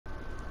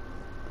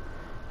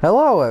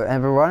Hello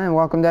everyone and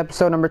welcome to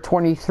episode number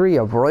 23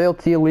 of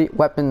Royalty Elite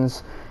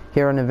Weapons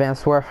here in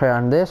Advanced Warfare.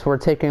 On this we're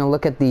taking a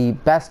look at the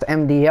best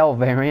MDL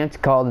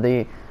variant called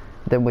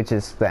which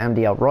is the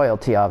MDL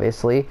Royalty,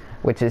 obviously,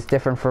 which is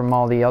different from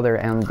all the other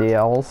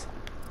MDLs.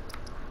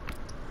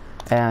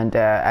 And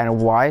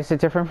why is it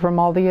different from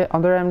all the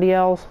other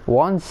MDLs?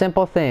 One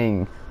simple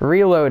thing: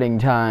 reloading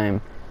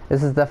time.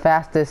 This is the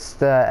fastest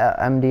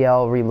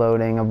MDL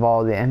reloading of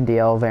all the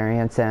MDL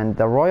variants, and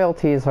the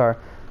royalties are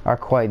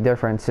quite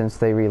different since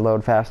they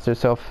reload faster.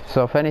 So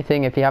if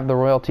anything, if you have the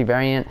royalty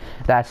variant,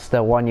 that's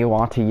the one you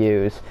want to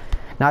use.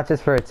 Not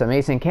just for its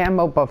amazing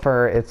camo, but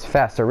for its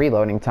faster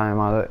reloading time.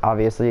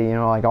 Obviously, you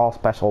know, like all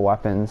special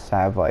weapons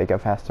have like a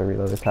faster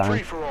reloading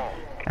time.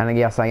 And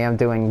yes, I am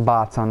doing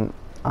bots on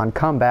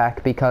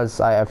comeback because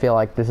I feel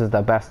like this is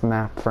the best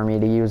map for me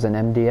to use in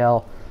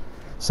MDL.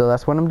 So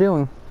that's what I'm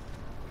doing.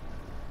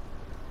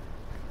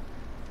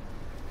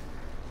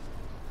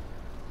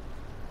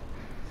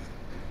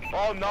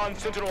 All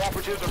non-Sentinel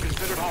operatives are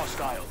considered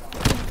hostile.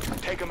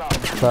 Take them out.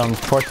 So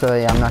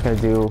unfortunately, I'm not going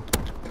to do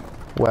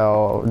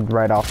well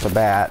right off the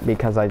bat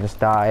because I just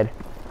died.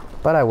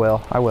 But I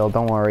will,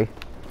 don't worry.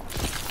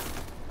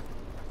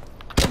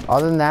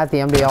 Other than that,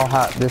 this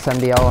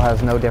MDL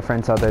has no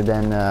difference other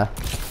than the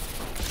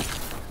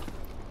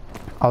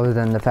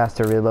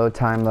faster reload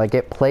time. Like,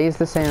 it plays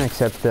the same,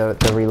 except the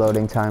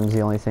reloading time is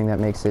the only thing that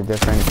makes it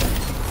different.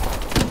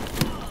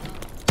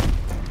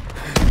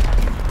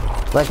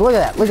 Like, look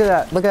at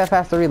that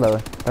faster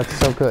reload. That's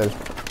so good.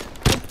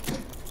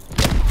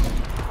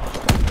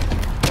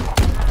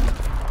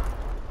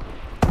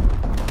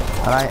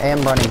 And I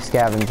am running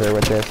scavenger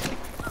with this.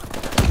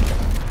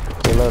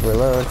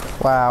 Reload.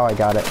 Wow, I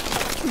got it.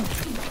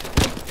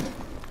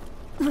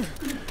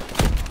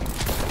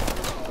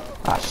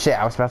 Ah, shit,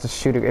 I was about to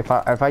shoot it. If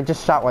I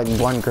just shot like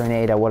one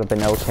grenade, I would have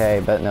been okay,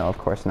 but no, of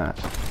course not.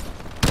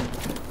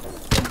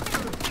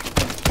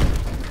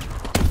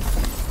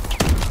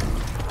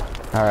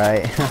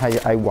 Alright,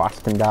 I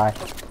watched him die.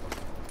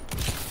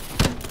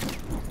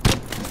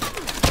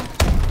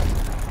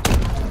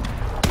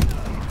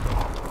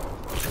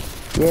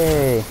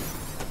 Yay!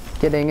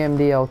 Getting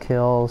MDL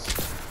kills.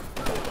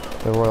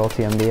 The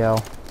royalty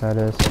MDL, that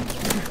is.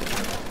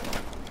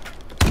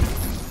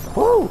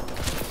 Woo!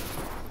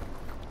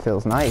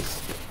 Feels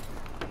nice.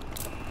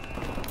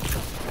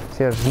 See,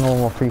 there's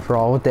normal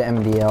free-for-all with the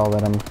MDL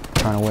that I'm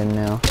trying to win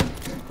now.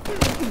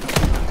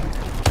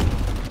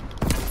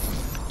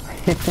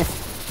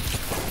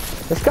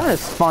 This gun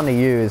is fun to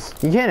use.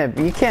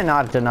 You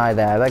cannot deny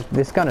that. Like,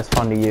 this gun is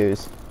fun to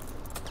use.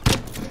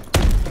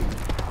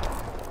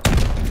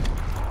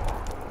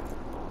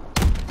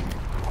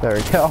 There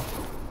we go.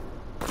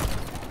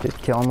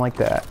 Just kill him like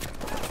that.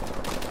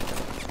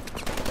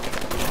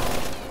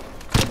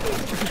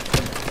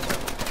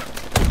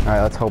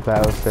 Alright, let's hope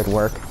that did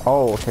work.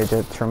 Oh, they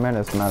did a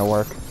tremendous amount of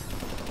work.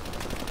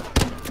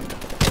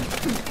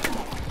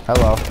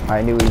 Hello.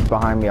 I knew he was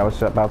behind me. I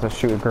was about to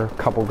shoot a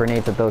couple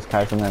grenades at those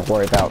guys and then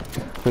worry about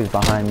who's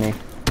behind me.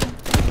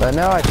 But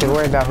no, I should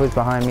worry about who's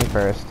behind me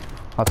first.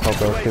 Let's hope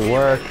those two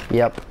work.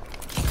 Yep.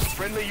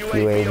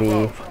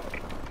 UAV.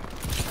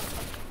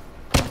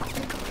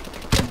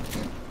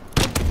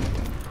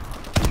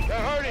 They're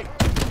hurting.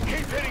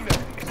 Keep hitting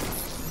them.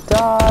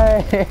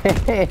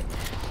 Die!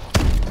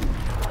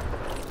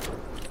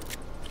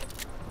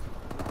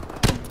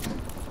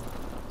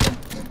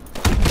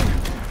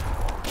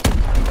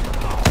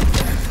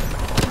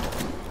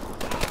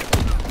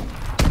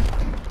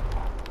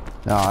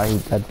 No,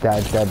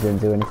 that didn't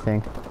do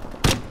anything.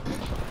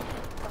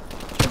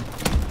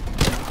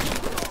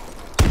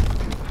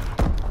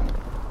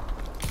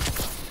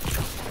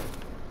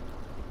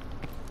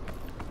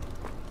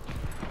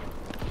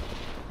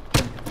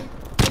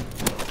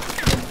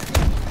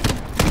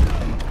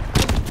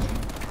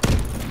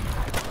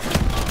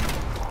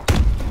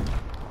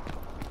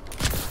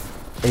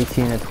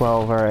 $18 to $12,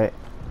 alright.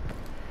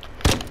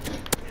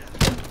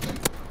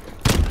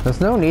 There's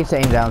no need to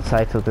aim down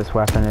sights with this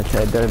weapon.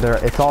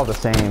 It's all the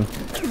same.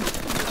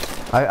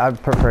 I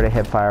prefer to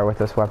hip fire with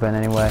this weapon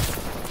anyway.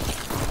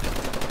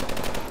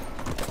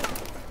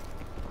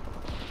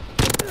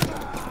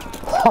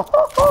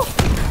 Oh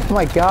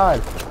my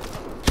god!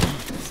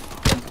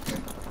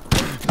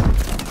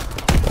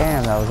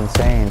 Damn, that was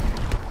insane.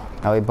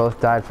 Now we both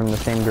died from the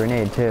same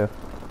grenade too.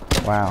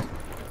 Wow.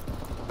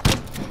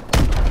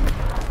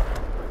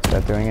 Is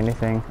that doing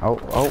anything? Oh.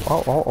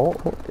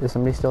 Is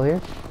somebody still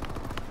here?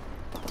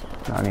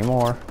 Not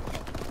anymore.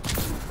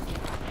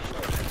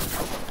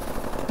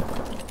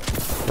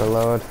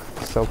 Reload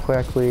so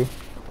quickly.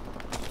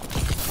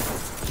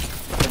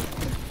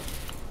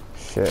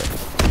 Shit.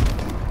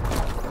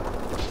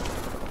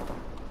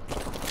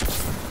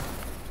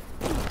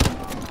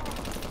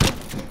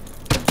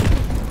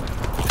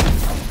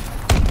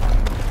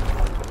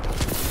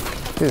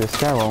 Dude, this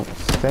guy won't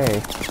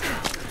stay.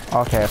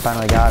 Okay, I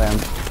finally got him.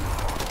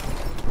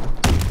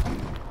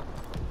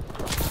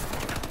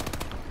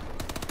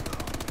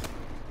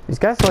 These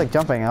guys are like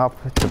jumping up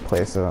to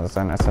places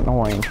and it's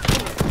annoying.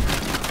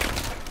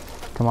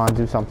 Come on,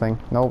 do something.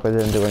 Nope, it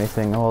didn't do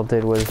anything. All it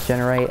did was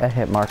generate a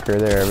hit marker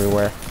there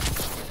everywhere.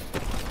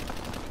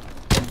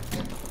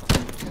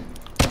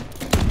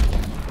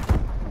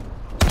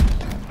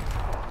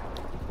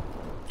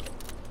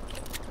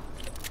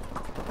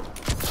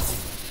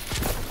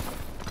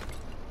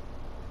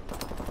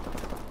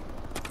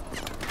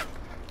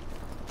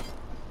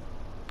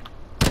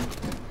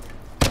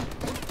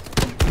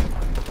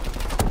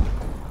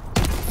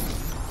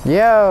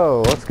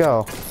 Yo, let's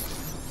go.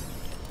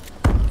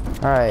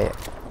 Alright,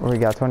 we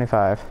got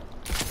 25.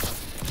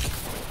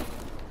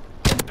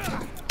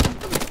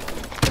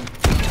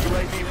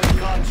 UAV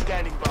recon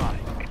standing by.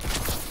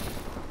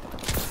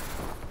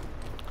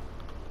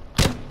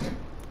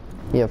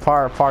 Yeah,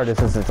 far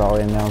distance is all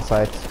in down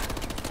sights.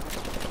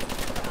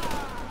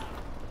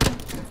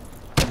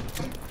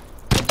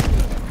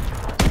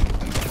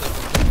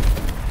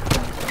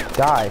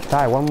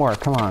 Die, one more,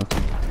 come on.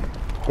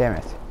 Damn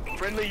it.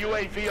 Friendly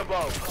UAV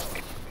above.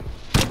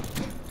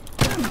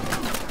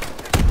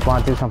 Come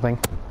on, do something.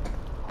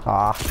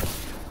 Ah.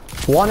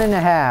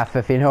 1.5,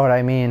 if you know what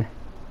I mean.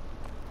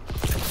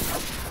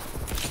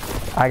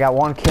 I got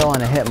 1 kill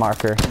and a hit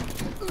marker.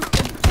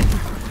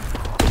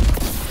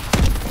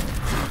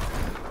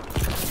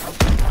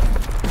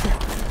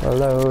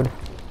 Reload.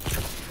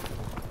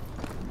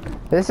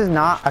 This is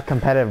not a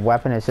competitive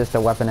weapon, it's just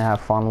a weapon to have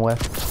fun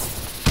with.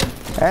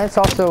 And it's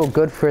also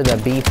good for the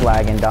B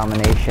flag and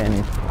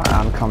domination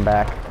on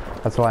comeback.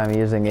 That's why I'm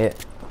using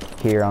it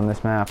here on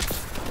this map.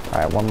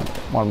 Alright,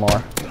 one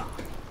more.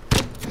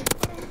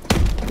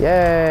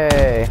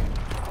 Yay!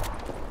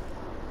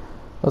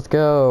 Let's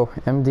go.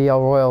 MDL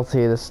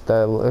royalty.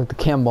 The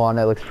Campbell on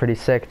it looks pretty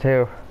sick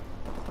too.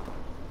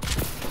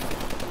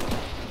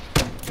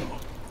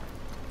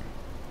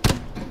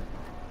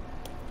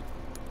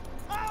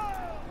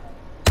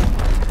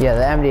 Yeah,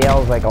 the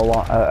MDL is like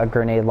a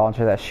grenade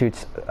launcher that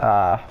shoots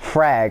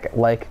frag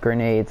like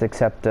grenades,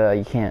 except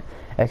you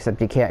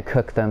can't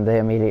cook them. They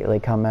immediately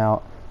come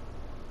out.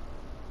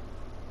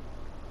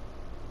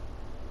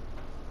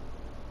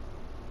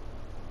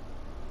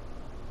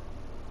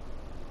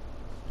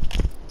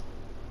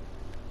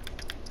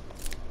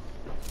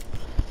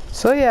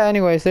 So yeah,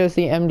 anyways, there's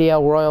the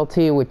MDL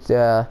royalty,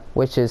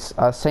 which is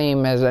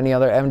same as any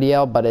other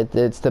MDL, but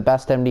it's the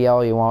best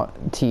MDL you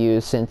want to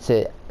use since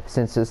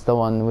it's the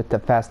one with the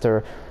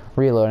faster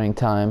reloading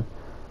time.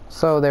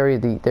 So there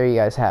you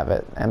guys have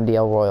it,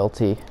 MDL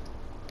royalty.